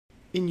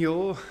In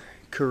your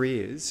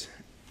careers,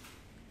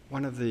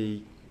 one of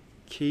the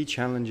key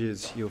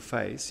challenges you'll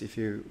face if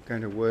you're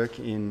going to work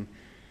in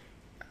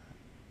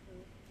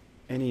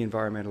any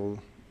environmental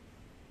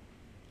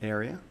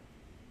area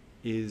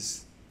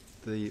is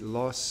the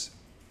loss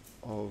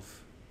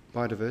of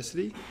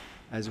biodiversity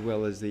as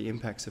well as the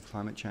impacts of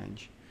climate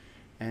change.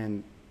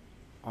 And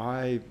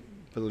I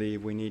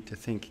believe we need to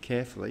think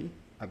carefully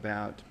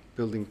about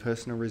building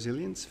personal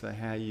resilience for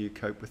how you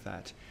cope with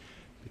that,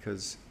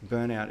 because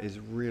burnout is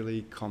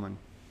really common.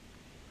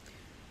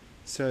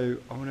 So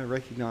I want to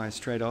recognise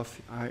straight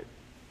off, I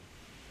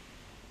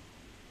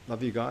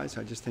love you guys.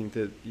 I just think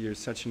that you're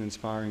such an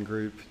inspiring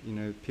group, you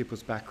know,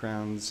 people's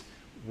backgrounds,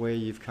 where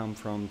you've come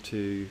from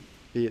to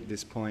be at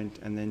this point,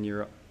 and then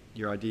your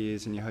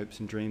ideas and your hopes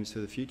and dreams for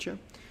the future.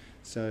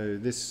 So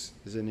this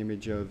is an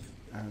image of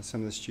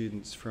some of the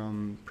students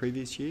from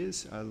previous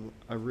years.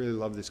 I really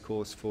love this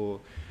course for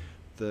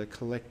the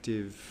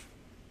collective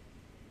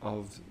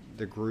of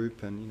the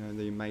group and, you know,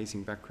 the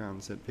amazing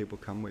backgrounds that people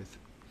come with.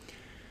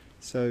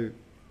 So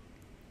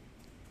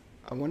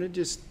I want to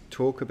just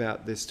talk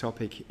about this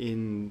topic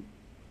in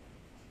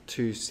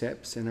two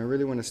steps, and I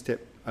really want to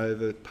step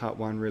over part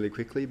one really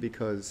quickly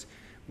because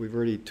we've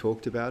already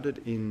talked about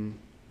it in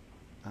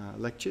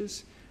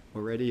lectures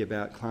already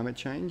about climate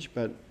change,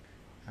 but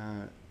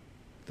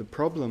the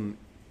problem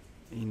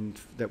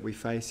that we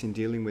face in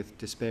dealing with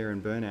despair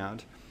and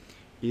burnout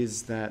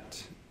is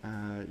that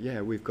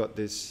we've got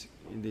these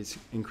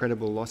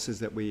incredible losses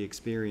that we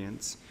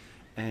experience,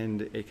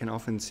 and it can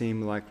often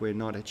seem like we're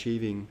not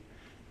achieving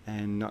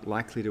and not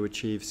likely to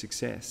achieve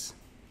success.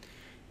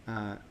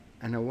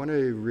 And I want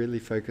to really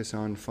focus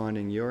on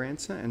finding your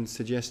answer and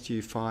suggest to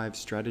you 5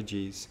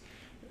 strategies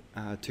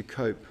to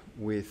cope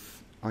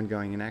with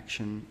ongoing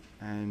inaction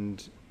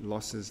and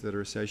losses that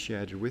are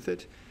associated with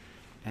it.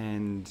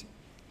 And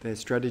they're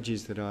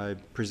strategies that I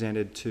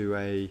presented to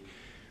a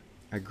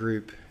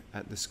group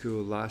at the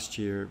school last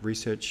year,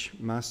 research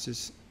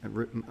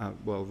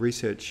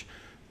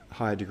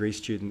higher degree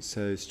students,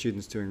 so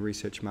students doing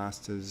research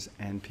masters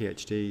and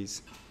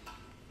PhDs.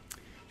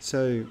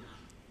 So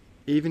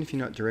even if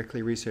you're not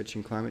directly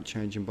researching climate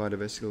change and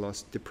biodiversity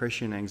loss,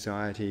 depression,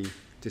 anxiety,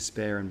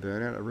 despair and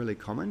burnout are really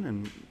common,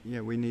 and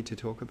yeah, we need to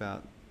talk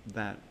about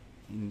that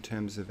in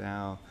terms of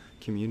our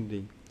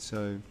community.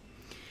 So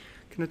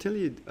can I tell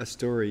you a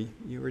story?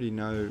 You already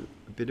know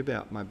a bit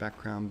about my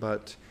background,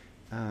 but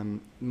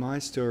my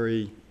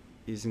story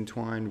is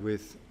entwined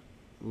with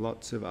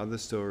lots of other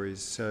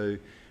stories. So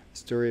a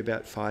story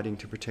about fighting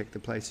to protect the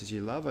places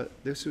you love.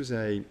 This was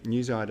a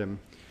news item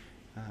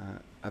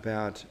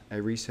about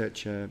a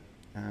researcher,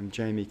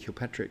 Jamie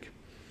Kilpatrick,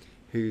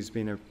 who's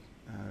been an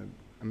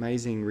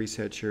amazing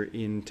researcher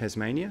in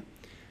Tasmania,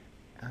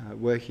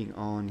 working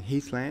on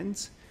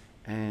heathlands,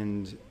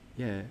 and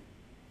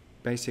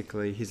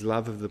basically his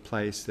love of the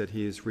place that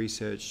he has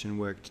researched and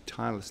worked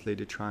tirelessly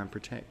to try and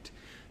protect.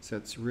 So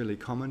it's really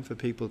common for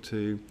people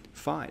to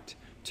fight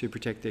to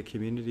protect their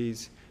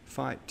communities,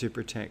 fight to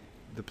protect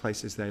the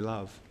places they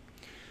love.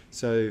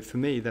 So for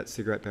me, that's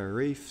the Great Barrier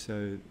Reef.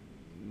 So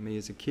me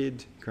as a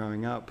kid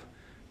growing up,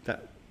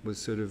 that was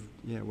sort of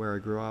where I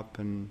grew up,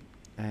 and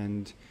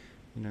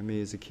you know,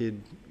 me as a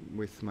kid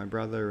with my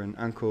brother and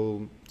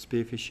uncle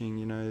spearfishing,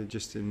 you know,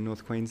 just in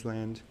North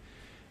Queensland,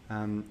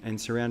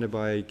 and surrounded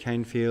by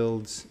cane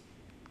fields.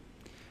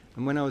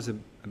 And when I was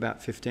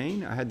about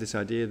 15, I had this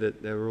idea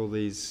that there were all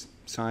these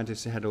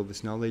scientists who had all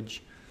this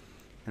knowledge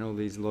and all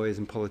these lawyers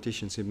and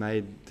politicians who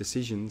made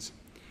decisions,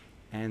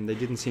 and they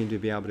didn't seem to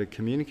be able to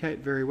communicate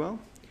very well.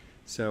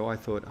 So I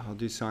thought, I'll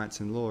do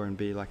science and law and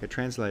be like a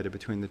translator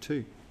between the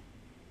two.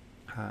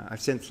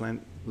 I've since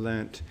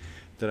learnt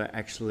that I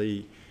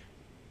actually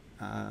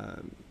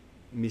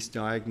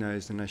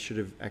misdiagnosed, and I should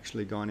have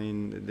actually gone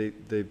in.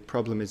 The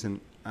problem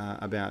isn't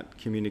about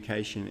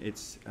communication,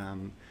 it's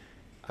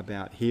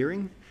about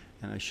hearing,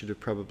 and I should have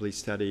probably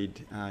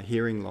studied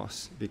hearing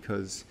loss,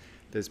 because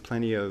there's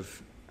plenty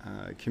of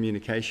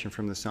communication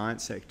from the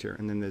science sector,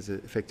 and then there's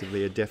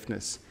effectively a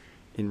deafness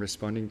in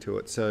responding to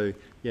it. So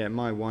yeah,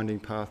 my winding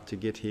path to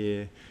get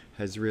here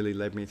has really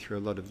led me through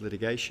a lot of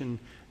litigation,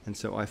 and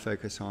so I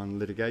focus on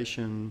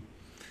litigation,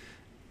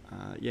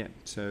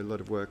 so a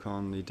lot of work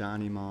on the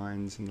Adani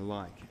mines and the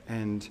like.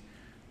 And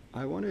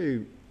I want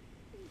to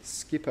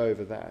skip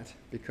over that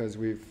because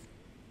we've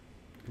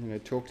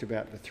talked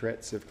about the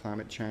threats of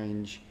climate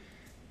change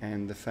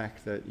and the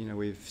fact that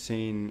we've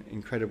seen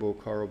incredible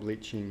coral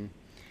bleaching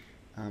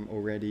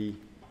already,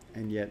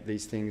 and yet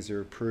these things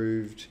are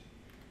approved.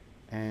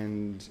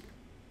 And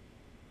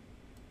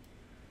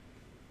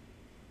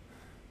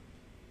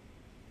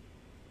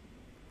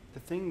the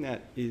thing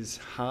that is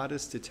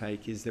hardest to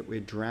take is that we're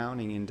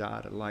drowning in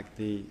data. Like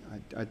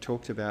I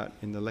talked about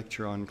in the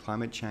lecture on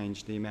climate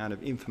change, the amount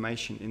of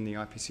information in the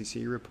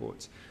IPCC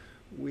reports.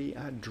 We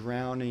are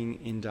drowning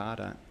in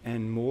data,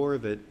 and more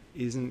of it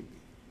isn't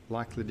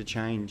likely to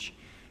change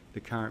the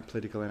current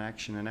political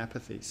inaction and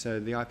apathy. So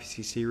the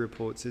IPCC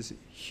reports, there's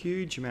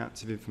huge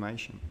amounts of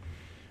information.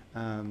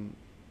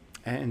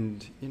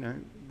 And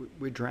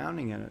we're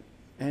drowning in it,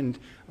 And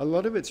a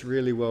lot of it's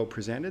really well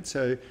presented.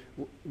 So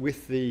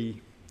with the,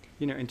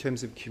 in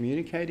terms of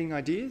communicating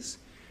ideas,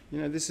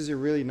 this is a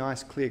really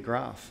nice clear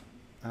graph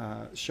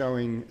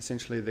showing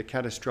essentially the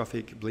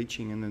catastrophic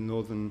bleaching in the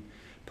northern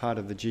part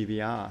of the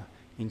GBR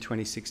in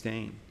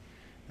 2016.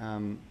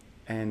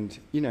 And,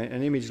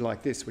 an image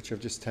like this, which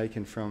I've just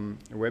taken from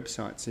a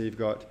website. So you've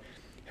got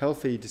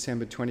healthy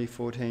December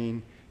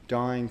 2014,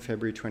 dying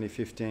February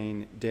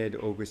 2015, dead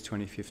August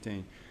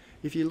 2015.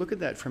 If you look at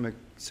that from a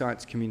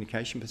science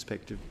communication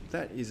perspective,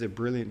 that is a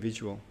brilliant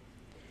visual.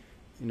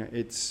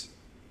 It's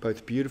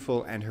both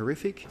beautiful and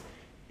horrific.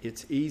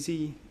 It's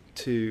easy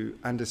to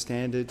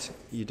understand it.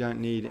 You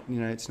don't need,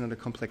 it's not a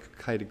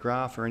complicated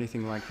graph or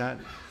anything like that.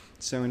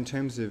 So in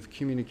terms of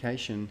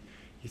communication,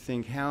 you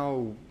think,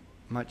 how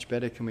much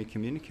better can we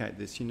communicate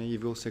this?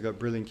 You've also got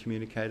brilliant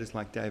communicators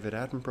like David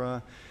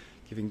Attenborough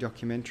giving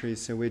documentaries.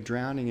 So we're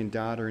drowning in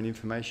data and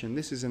information.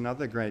 This is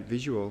another great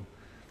visual.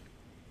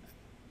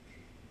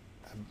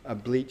 A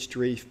bleached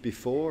reef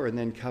before and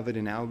then covered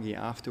in algae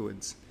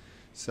afterwards.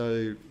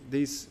 So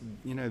these,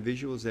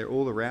 visuals, they're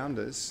all around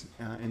us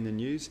in the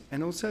news.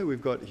 And also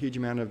we've got a huge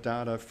amount of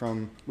data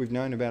we've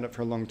known about it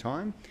for a long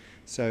time.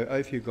 So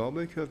Ophir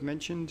Goldberg, who I've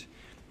mentioned,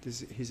 he's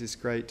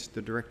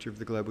the director of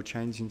the Global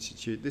Change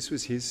Institute. This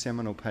was his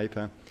seminal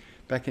paper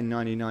back in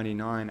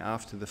 1999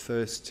 after the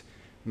first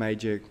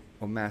major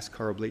or mass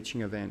coral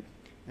bleaching event.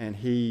 And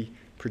he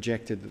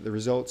projected that the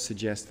results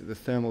suggest that the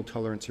thermal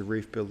tolerance of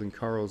reef-building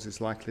corals is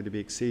likely to be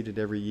exceeded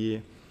every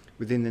year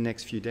within the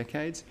next few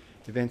decades.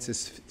 Events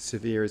as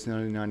severe as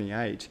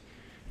 1998,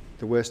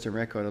 the worst on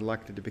record, are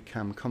likely to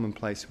become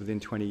commonplace within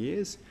 20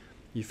 years.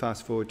 You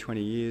fast forward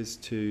 20 years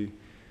to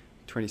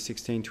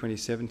 2016,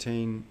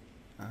 2017,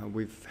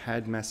 we've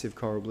had massive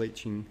coral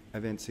bleaching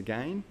events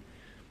again.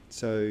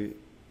 So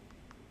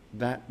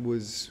that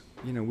was,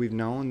 we've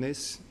known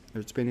this.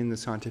 It's been in the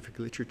scientific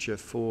literature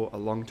for a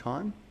long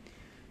time.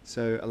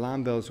 So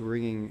alarm bells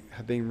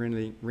have been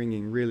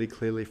ringing really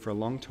clearly for a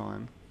long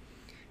time,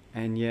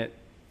 and yet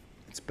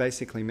it's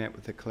basically met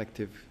with a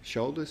collective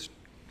shoulder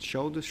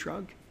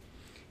shrug.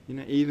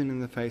 Even in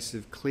the face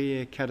of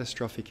clear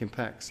catastrophic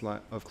impacts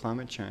of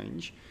climate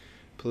change,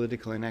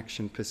 political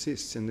inaction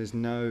persists, and there's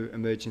no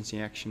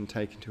emergency action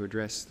taken to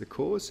address the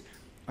cause,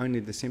 only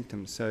the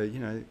symptoms. So,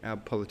 our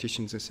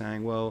politicians are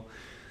saying, well,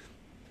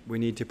 we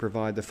need to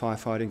provide the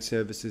firefighting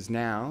services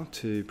now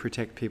to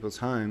protect people's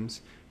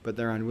homes, but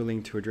they're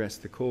unwilling to address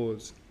the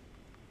cause.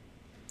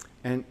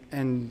 And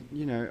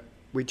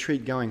we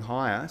treat going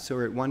higher, so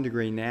we're at 1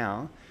 degree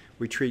now,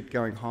 we treat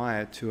going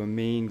higher to a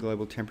mean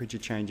global temperature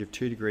change of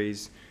 2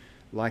 degrees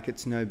like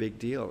it's no big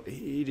deal.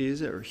 It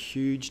is a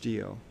huge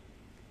deal.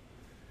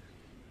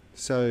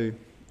 So,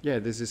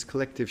 there's this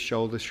collective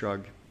shoulder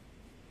shrug.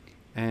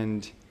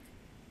 And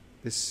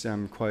this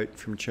quote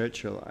from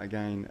Churchill,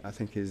 again, I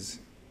think is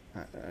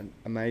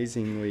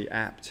amazingly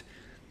apt.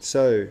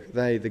 So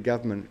they, the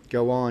government,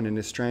 go on in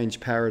a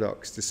strange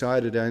paradox,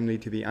 decided only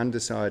to be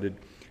undecided,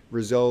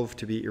 resolved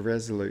to be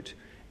irresolute,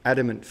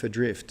 adamant for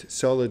drift,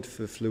 solid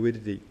for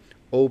fluidity,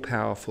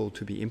 all-powerful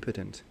to be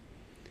impotent.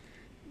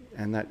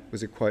 And that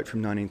was a quote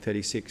from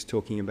 1936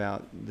 talking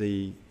about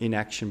the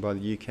inaction by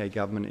the UK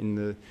government in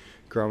the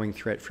growing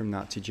threat from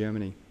Nazi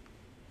Germany.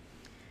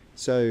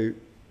 So,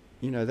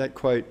 that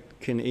quote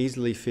can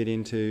easily fit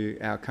into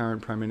our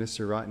current Prime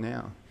Minister right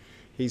now.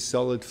 He's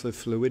solid for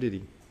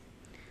fluidity.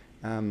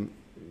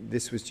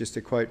 This was just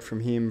a quote from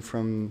him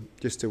from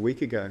just a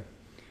week ago.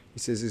 He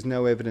says there's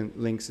no evident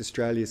links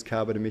Australia's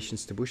carbon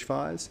emissions to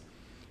bushfires,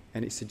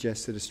 and it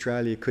suggests that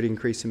Australia could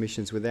increase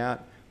emissions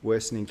without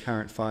worsening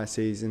current fire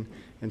season,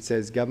 and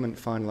says government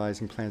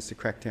finalising plans to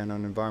crack down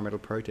on environmental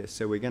protests.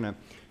 So we're going to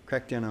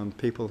crack down on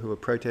people who are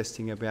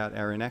protesting about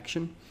our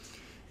inaction.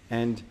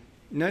 And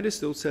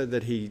notice also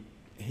that he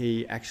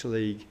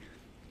actually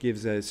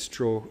gives a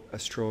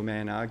straw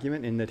man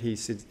argument in that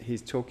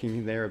he's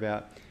talking there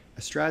about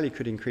Australia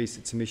could increase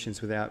its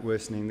emissions without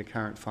worsening the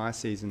current fire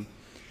season.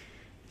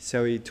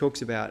 So he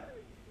talks about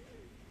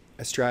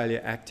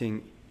Australia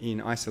acting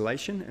in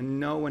isolation, and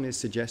no one is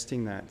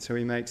suggesting that. So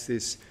he makes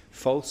this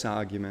false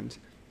argument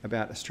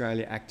about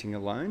Australia acting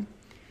alone,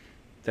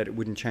 that it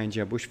wouldn't change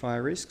our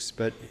bushfire risks,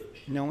 but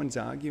no one's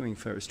arguing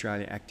for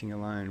Australia acting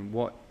alone.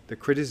 What the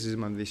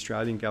criticism of the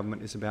Australian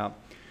government is about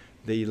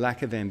the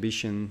lack of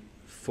ambition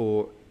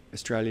for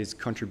Australia's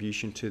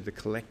contribution to the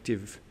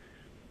collective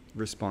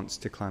response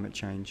to climate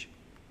change.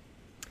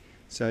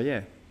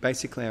 So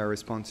basically our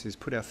response is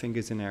put our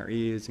fingers in our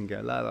ears and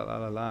go, la, la, la,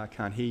 la, la, I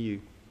can't hear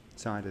you,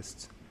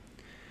 scientists.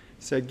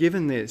 So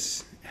given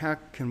this, how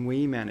can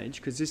we manage,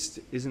 because this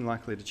isn't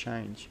likely to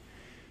change.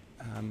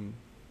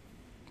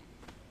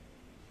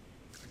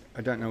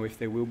 I don't know if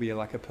there will be a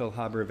Pearl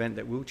Harbor event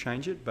that will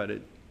change it, but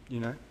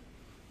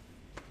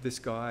this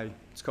guy,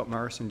 Scott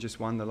Morrison, just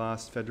won the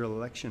last federal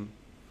election.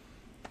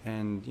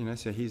 And,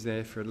 so he's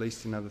there for at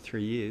least another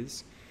 3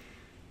 years.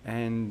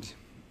 And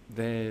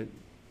they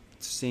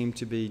seem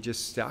to be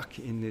just stuck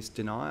in this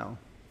denial.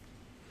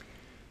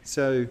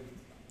 So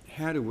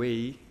how do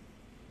we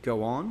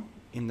go on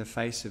in the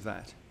face of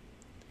that?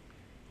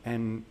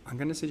 And I'm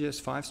going to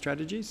suggest 5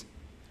 strategies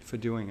for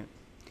doing it.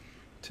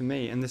 To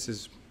me, and this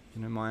is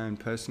my own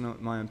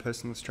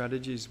personal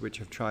strategies, which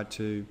I've tried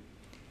to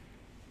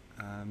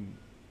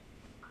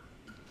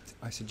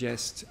I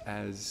suggest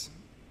as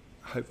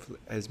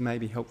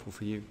maybe helpful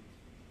for you.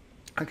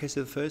 Okay,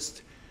 so the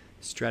first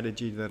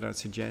strategy that I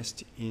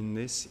suggest in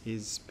this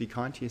is be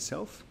kind to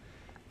yourself,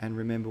 and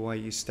remember why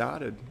you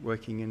started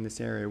working in this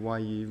area, why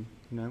you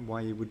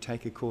would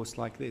take a course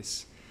like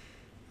this,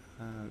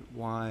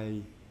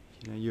 why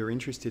you're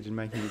interested in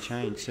making a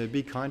change. So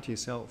be kind to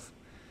yourself.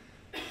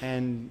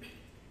 And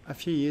a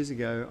few years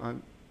ago,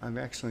 I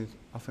actually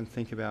often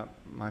think about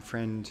my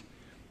friend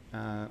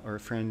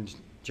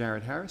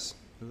Jared Harris.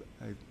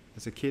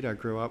 As a kid, I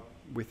grew up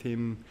with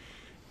him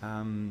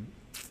in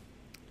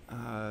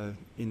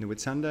the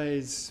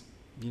Whitsundays.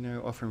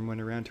 Often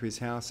went around to his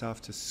house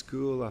after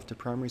school, after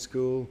primary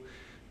school,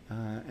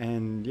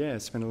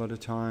 and spent a lot of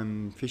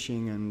time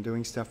fishing and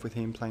doing stuff with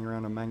him, playing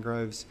around on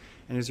mangroves.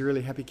 And he was a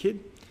really happy kid,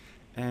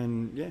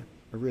 and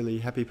a really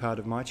happy part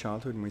of my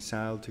childhood. And we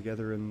sailed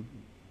together and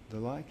the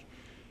like.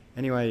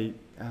 Anyway,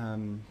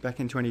 back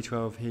in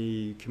 2012,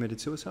 he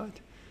committed suicide,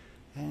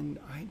 and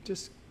I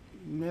just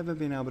never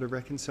been able to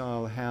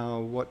reconcile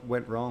what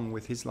went wrong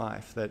with his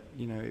life. That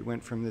it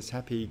went from this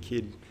happy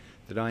kid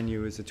that I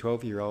knew as a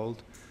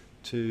 12-year-old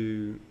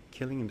to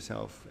killing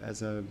himself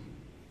as a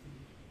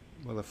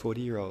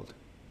 40-year-old.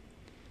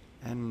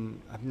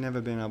 And I've never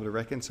been able to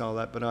reconcile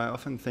that. But I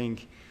often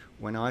think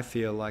when I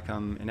feel like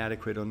I'm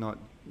inadequate or not,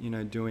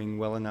 doing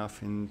well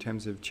enough in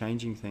terms of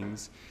changing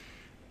things,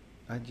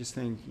 I just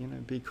think,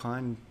 be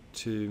kind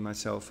to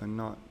myself and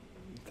not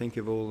think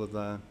of all of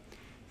the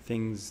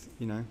things,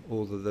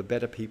 all of the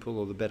better people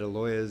or the better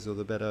lawyers or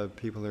the better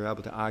people who are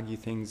able to argue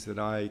things that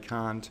I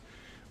can't,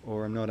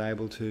 or I'm not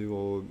able to,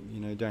 or,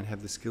 don't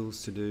have the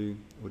skills to do,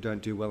 or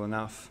don't do well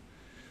enough,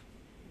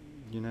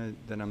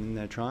 that I'm in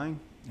there trying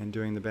and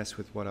doing the best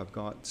with what I've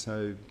got.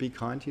 So be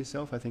kind to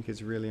yourself, I think,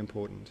 is really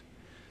important.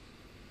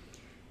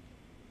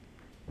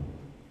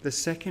 The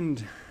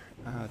second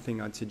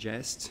thing I'd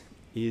suggest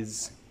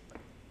is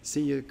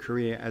see your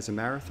career as a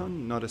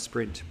marathon, not a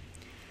sprint.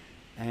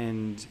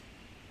 And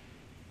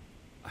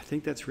I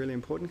think that's really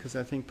important, because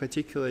I think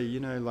particularly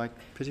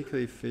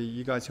for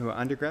you guys who are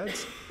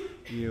undergrads,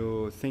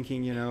 you're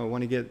thinking, I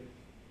want to get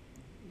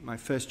my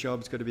first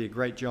job's got to be a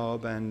great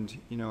job, and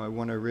I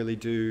want to really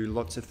do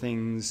lots of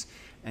things,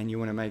 and you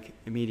want to make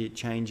immediate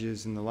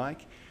changes and the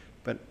like.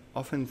 But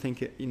often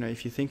think,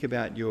 if you think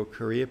about your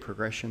career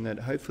progression, that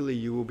hopefully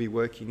you will be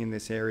working in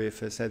this area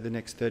for, say, the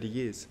next 30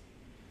 years.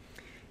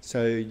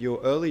 So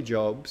your early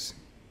jobs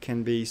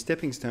can be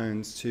stepping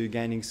stones to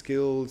gaining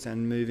skills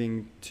and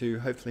moving to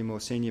hopefully more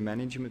senior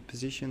management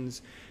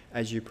positions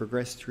as you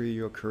progress through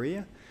your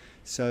career.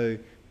 So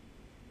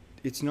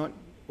it's not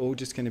all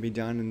just going to be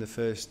done in the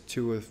first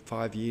 2 or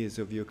 5 years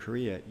of your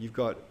career.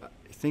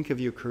 Think of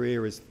your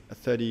career as a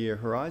 30-year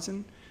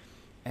horizon,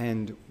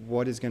 and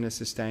what is going to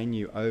sustain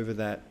you over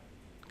that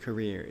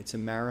career. It's a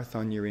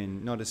marathon you're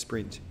in, not a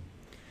sprint.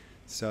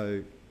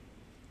 So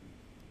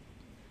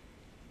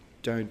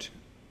don't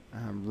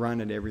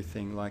run at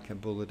everything like a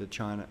bull at a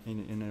china.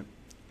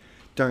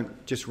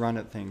 Don't just run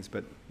at things,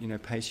 but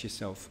pace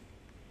yourself.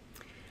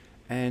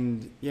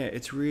 And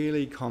it's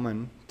really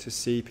common to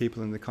see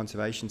people in the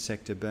conservation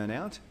sector burn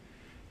out,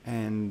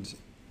 and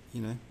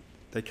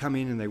they come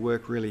in and they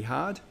work really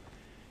hard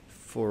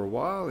for a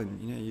while,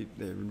 and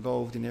they're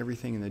involved in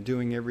everything, and they're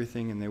doing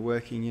everything, and they're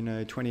working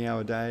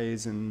 20-hour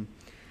days, and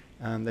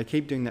they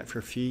keep doing that for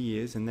a few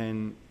years, and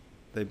then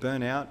they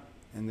burn out.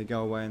 And they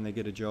go away and they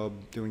get a job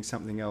doing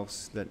something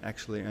else that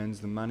actually earns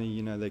them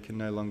money. They can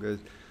no longer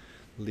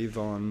live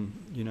on,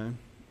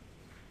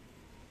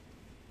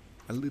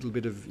 a little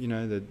bit of,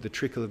 the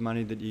trickle of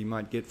money that you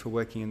might get for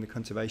working in the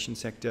conservation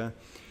sector.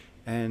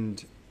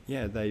 And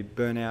they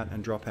burn out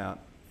and drop out.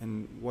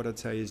 And what I'd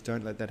say is,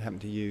 don't let that happen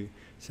to you.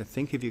 So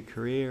think of your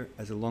career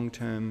as a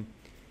long-term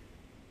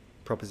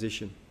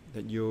proposition,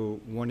 that you're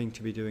wanting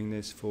to be doing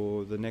this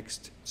for the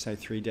next, say,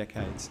 3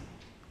 decades.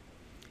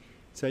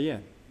 So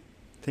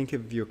think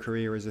of your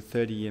career as a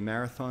 30-year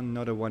marathon,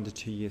 not a 1 to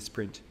 2 year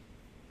sprint.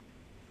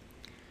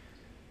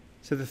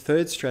 So the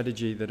third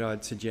strategy that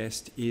I'd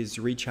suggest is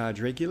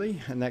recharge regularly,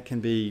 and that can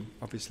be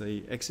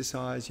obviously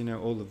exercise,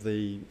 all of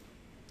the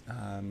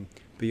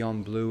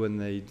Beyond Blue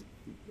and the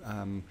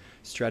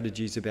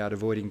strategies about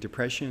avoiding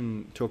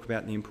depression talk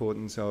about the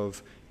importance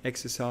of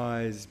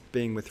exercise,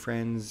 being with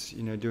friends,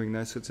 doing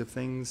those sorts of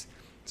things.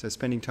 So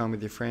spending time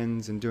with your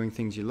friends and doing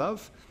things you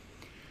love.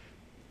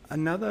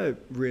 Another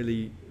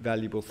really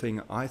valuable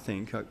thing, I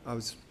think, I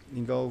was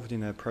involved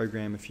in a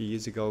program a few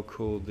years ago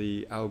called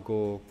the Al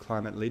Gore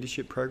Climate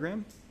Leadership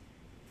Program.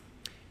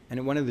 And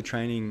in one of the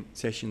training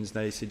sessions,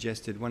 they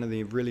suggested one of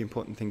the really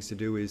important things to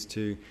do is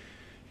to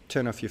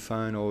turn off your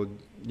phone, or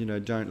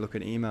don't look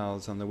at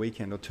emails on the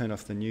weekend, or turn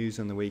off the news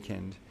on the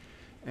weekend.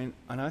 And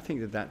I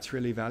think that that's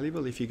really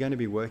valuable if you're going to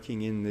be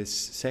working in this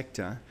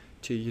sector,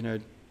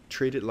 to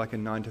treat it like a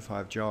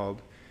 9-to-5 job,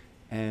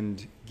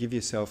 and give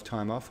yourself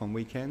time off on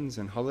weekends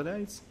and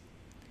holidays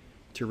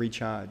to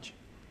recharge.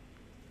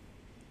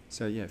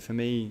 So yeah, for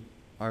me,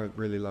 I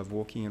really love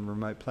walking in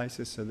remote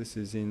places. So this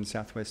is in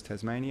southwest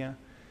Tasmania.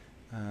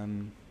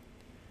 And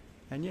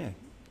yeah,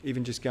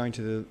 even just going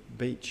to the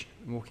beach,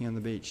 walking on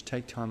the beach,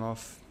 take time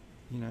off,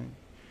 you know,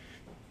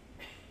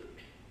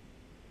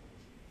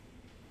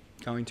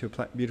 going to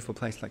a beautiful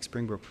place like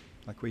Springbrook,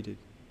 like we did.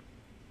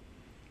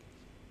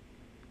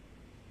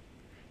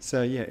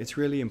 So yeah, it's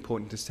really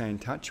important to stay in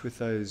touch with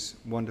those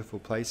wonderful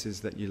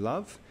places that you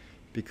love,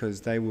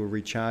 because they will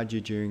recharge you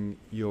during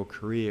your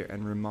career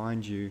and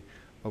remind you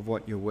of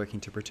what you're working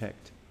to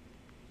protect.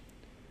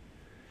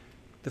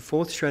 The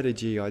fourth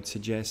strategy I'd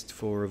suggest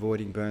for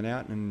avoiding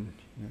burnout and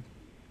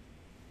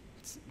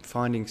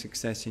finding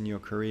success in your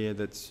career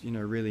that's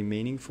really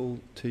meaningful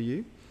to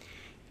you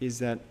is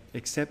that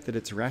accept that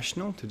it's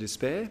rational to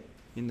despair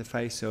in the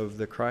face of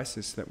the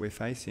crisis that we're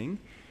facing,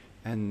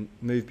 and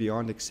move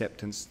beyond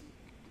acceptance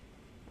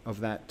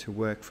of that to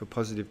work for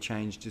positive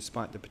change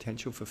despite the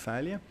potential for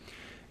failure.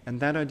 And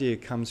that idea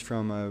comes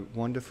from a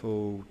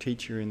wonderful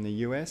teacher in the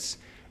US,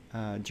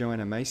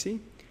 Joanna Macy,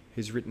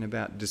 who's written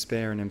about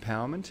despair and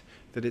empowerment,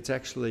 that it's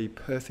actually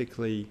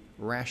perfectly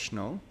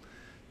rational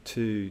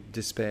to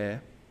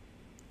despair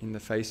in the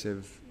face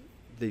of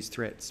these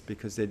threats,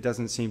 because there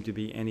doesn't seem to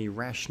be any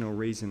rational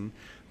reason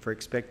for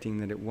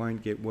expecting that it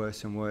won't get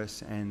worse and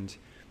worse. And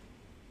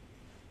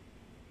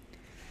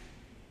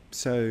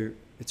so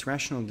it's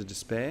rational to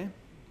despair,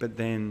 but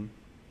then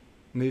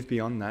move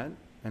beyond that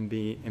and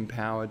be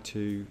empowered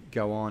to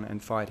go on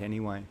and fight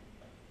anyway.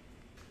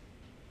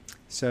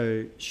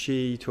 So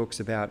she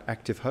talks about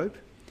active hope,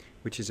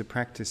 which is a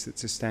practice that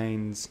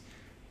sustains,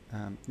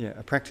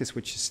 a practice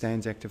which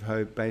sustains active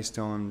hope based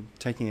on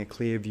taking a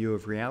clear view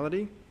of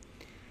reality.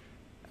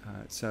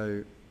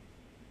 So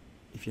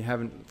if you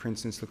haven't, for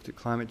instance, looked at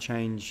climate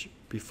change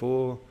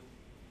before,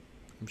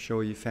 I'm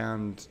sure you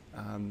found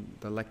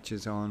the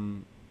lectures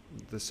on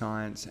the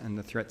science and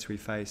the threats we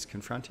face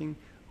confronting.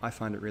 I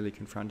find it really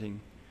confronting,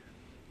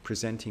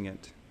 presenting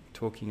it,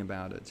 talking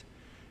about it,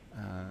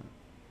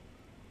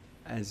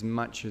 as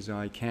much as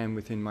I can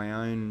within my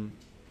own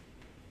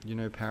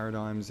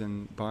paradigms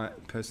and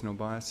personal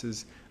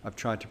biases. I've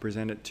tried to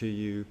present it to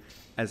you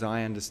as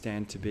I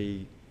understand to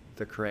be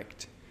the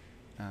correct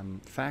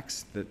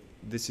facts, that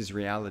this is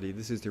reality,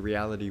 this is the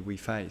reality we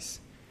face.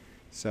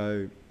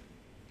 So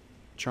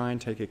try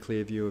and take a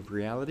clear view of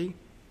reality,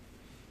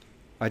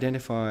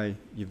 identify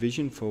your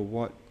vision for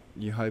what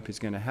you hope is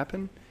going to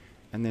happen,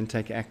 and then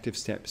take active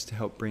steps to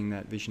help bring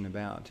that vision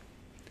about.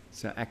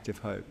 So active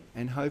hope.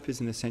 And hope is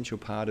an essential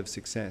part of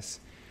success.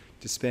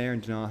 Despair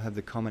and denial have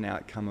the common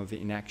outcome of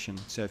inaction.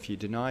 So if you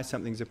deny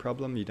something's a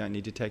problem, you don't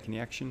need to take any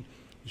action.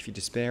 If you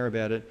despair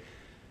about it,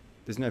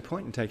 there's no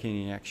point in taking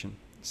any action.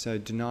 So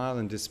denial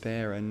and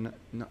despair are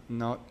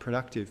not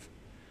productive.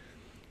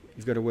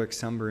 You've got to work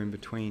somewhere in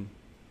between.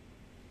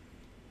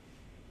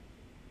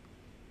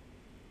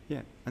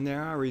 Yeah, and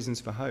there are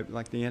reasons for hope,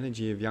 like the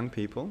energy of young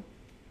people.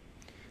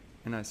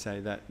 And I say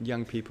that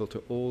young people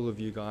to all of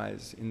you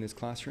guys in this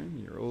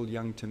classroom, you're all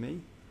young to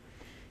me,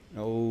 an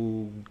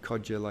old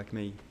codger like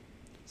me.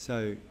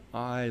 So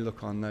I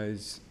look on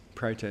those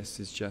protests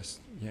as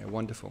just,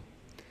 wonderful,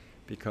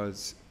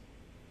 because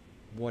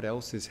what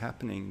else is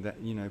happening that,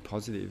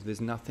 positive?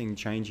 There's nothing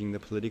changing the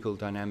political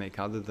dynamic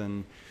other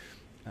than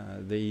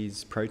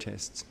these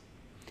protests.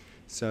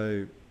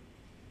 So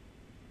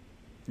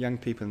young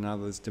people and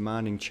others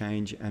demanding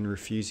change and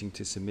refusing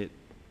to submit.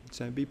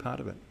 So be part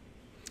of it.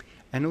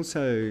 And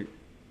also,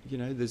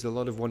 there's a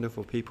lot of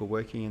wonderful people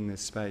working in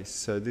this space.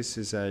 So this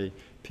is a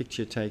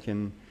picture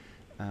taken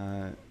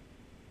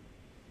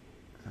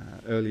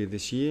earlier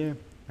this year.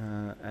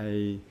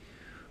 A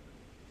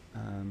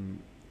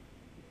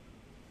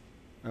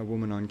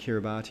woman on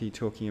Kiribati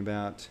talking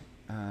about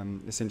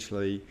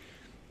essentially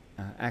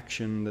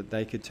action that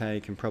they could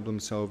take and problem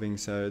solving.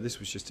 So this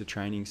was just a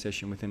training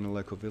session within a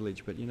local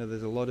village. But,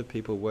 there's a lot of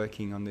people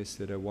working on this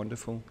that are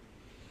wonderful.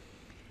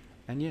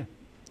 And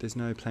there's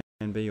no plan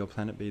B or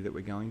planet B that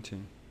we're going to.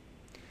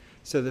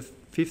 So the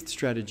fifth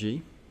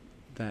strategy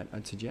that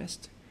I'd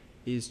suggest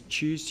is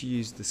choose to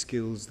use the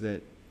skills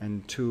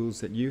and tools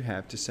that you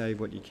have to save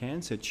what you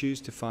can. So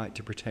choose to fight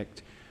to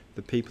protect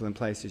the people and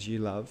places you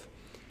love.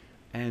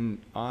 And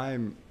I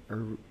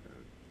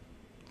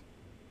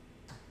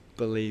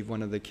believe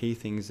one of the key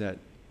things that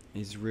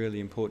is really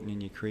important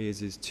in your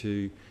careers is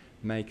to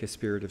make a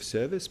spirit of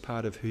service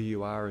part of who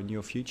you are in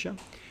your future.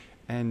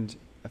 And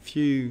a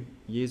few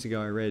years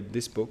ago I read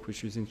this book,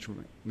 which was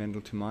instrumental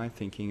to my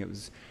thinking. It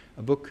was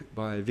a book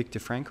by Viktor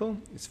Frankl.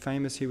 It's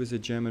famous. He was a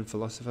German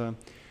philosopher.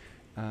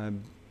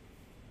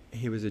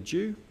 He was a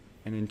Jew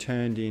and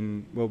interned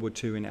in World War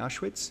II in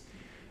Auschwitz,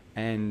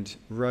 and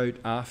wrote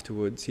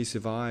afterwards, he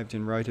survived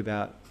and wrote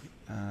about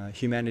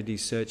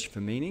humanity's search for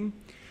meaning,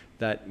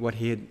 that what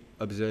he had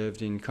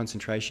observed in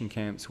concentration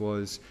camps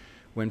was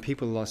when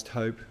people lost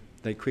hope,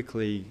 they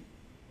quickly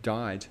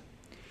died.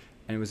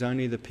 And it was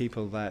only the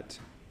people that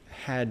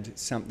had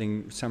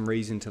some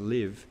reason to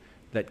live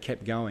that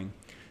kept going.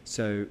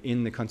 So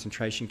in the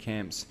concentration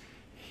camps,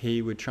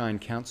 he would try and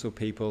counsel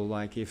people,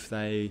 like if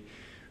they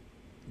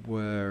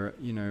were,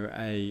 you know,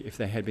 if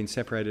they had been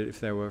separated, if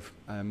they were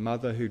a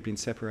mother who'd been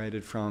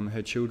separated from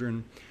her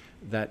children,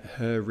 that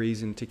her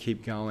reason to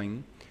keep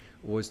going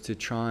was to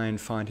try and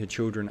find her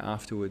children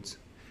afterwards,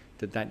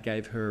 that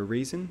gave her a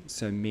reason,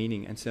 so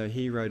meaning. And so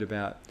he wrote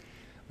about,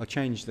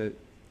 it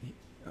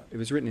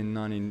was written in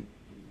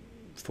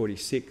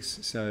 1946,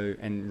 so,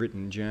 and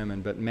written in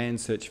German, but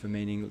Man's Search for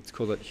Meaning, let's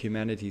call it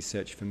Humanity's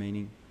Search for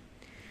Meaning.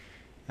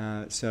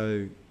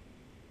 So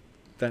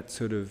that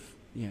sort of,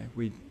 you know,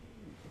 we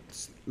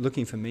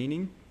looking for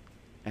meaning,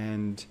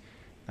 and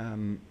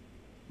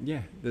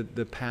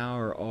the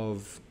power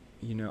of,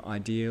 you know,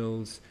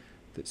 ideals,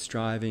 that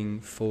striving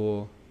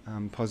for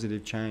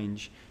positive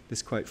change.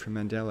 This quote from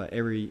Mandela: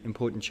 "Every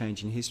important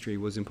change in history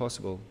was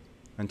impossible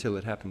until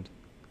it happened."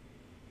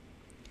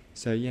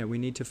 So yeah, we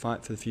need to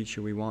fight for the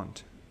future we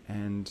want,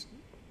 and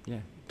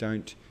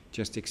don't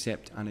just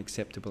accept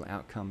unacceptable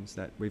outcomes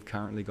that we've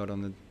currently got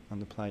on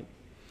the plate,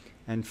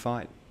 and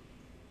fight.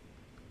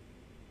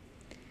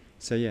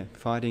 So yeah,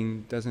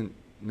 fighting doesn't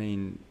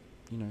mean,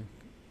 you know,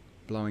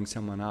 blowing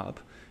someone up.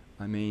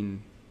 I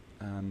mean,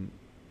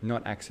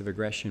 not acts of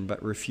aggression,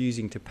 but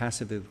refusing to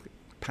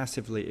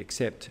passively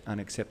accept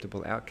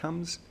unacceptable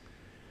outcomes.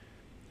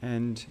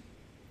 And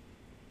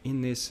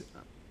in this,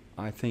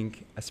 I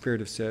think a spirit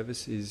of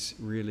service is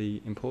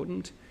really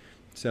important.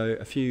 So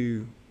a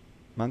few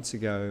months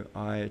ago,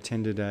 I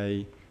attended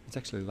it's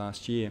actually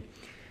last year,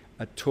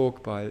 a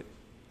talk by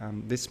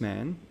this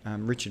man,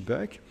 Richard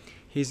Burke.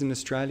 He's an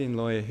Australian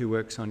lawyer who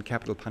works on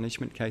capital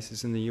punishment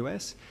cases in the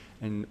US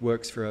and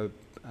works for a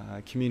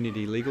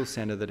community legal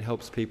centre that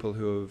helps people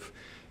who have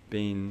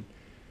been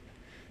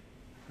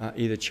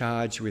either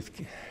charged with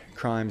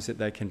crimes that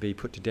they can be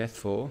put to death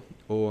for,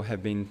 or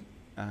have been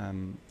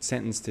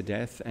sentenced to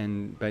death,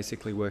 and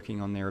basically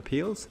working on their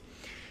appeals.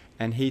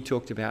 And he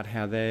talked about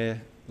how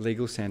their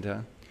legal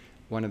centre,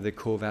 one of the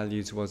core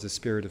values was a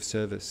spirit of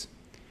service.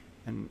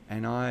 And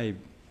I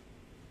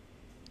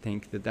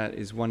think that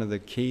is one of the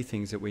key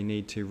things that we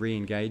need to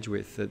re-engage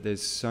with, that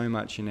there's so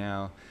much in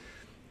our,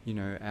 you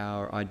know,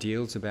 our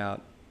ideals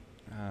about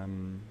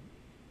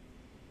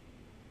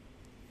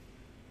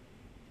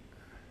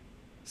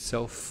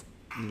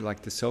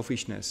the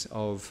selfishness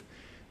of,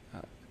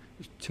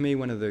 to me,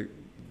 one of the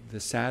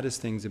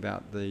saddest things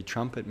about the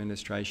Trump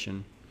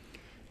administration,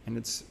 and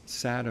it's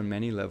sad on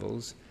many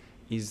levels,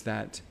 is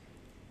that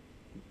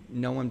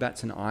no one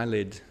bats an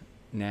eyelid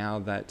now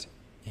that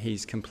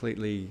he's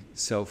completely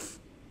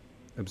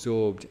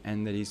self-absorbed,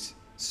 and that he's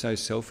so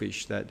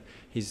selfish, that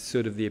he's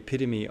sort of the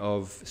epitome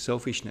of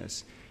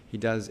selfishness. He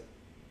does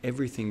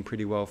everything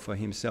pretty well for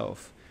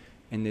himself,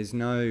 and there's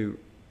no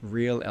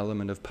real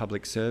element of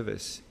public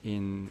service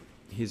in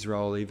his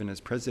role, even as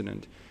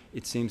president.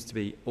 It seems to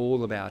be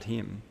all about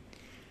him.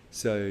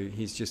 So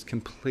he's just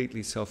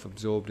completely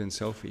self-absorbed and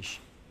selfish,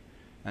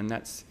 and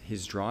that's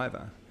his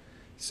driver.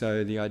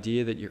 So the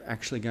idea that you're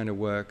actually going to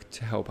work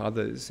to help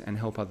others and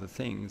help other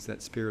things,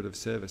 that spirit of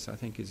service, I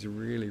think is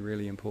really,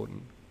 really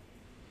important.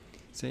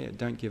 So yeah,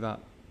 don't give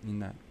up in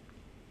that.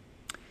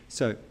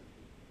 So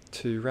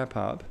to wrap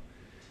up,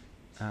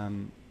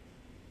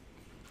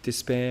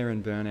 despair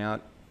and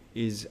burnout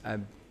is a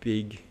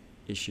big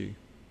issue,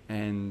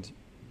 and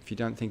if you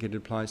don't think it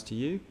applies to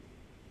you,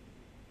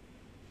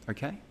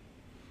 okay,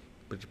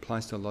 but it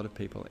applies to a lot of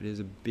people. It is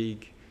a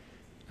big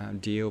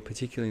deal,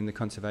 particularly in the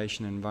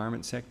conservation and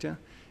environment sector.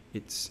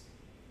 It's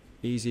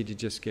easy to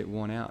just get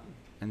worn out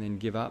and then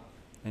give up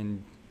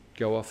and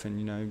go off and,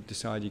 you know,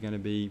 decide you're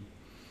going to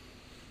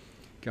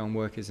go and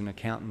work as an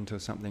accountant or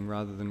something,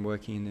 rather than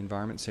working in the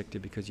environment sector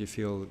because you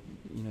feel,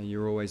 you know,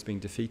 you're always being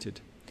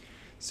defeated.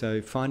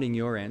 So finding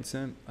your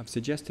answer, I've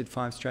suggested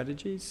 5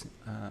 strategies.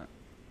 I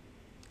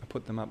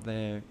put them up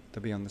there,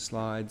 they'll be on the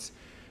slides.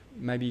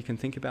 Maybe you can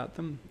think about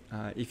them.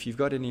 If you've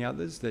got any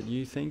others that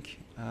you think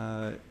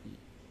are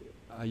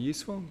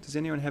useful, does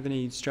anyone have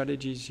any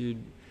strategies you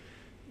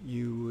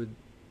would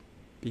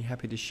be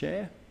happy to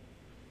share?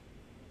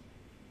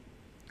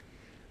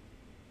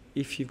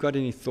 If you've got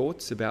any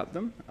thoughts about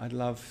them,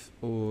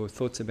 or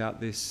thoughts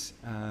about these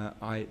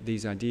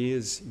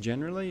ideas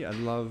generally, I'd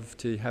love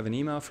to have an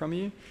email from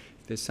you.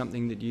 If there's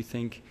something that you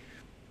think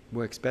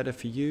works better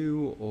for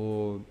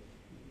you,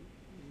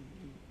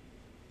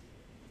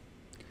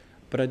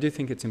 but I do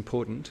think it's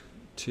important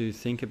to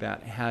think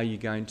about how you're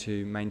going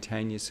to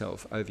maintain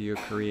yourself over your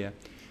career,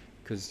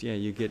 because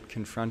you get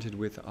confronted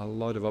with a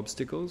lot of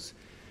obstacles,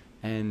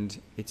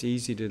 and it's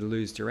easy to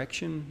lose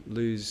direction,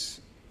 lose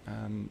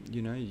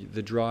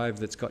the drive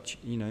that's got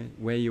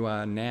where you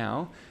are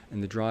now,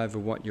 and the drive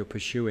of what you're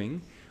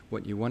pursuing,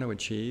 what you want to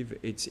achieve.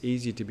 It's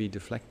easy to be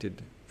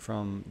deflected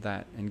from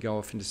that and go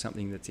off into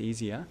something that's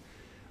easier,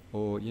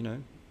 or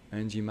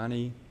earns you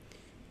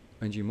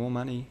more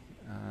money.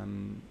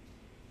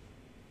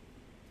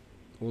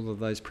 All of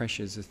those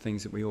pressures are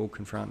things that we all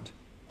confront.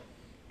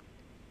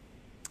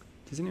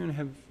 Does anyone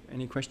have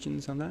any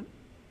questions on that?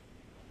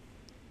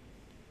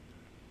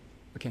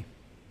 Okay.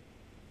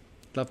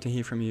 Love to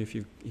hear from you.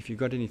 If you've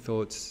got any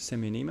thoughts,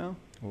 send me an email,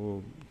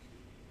 or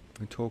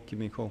talk, give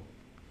me a call.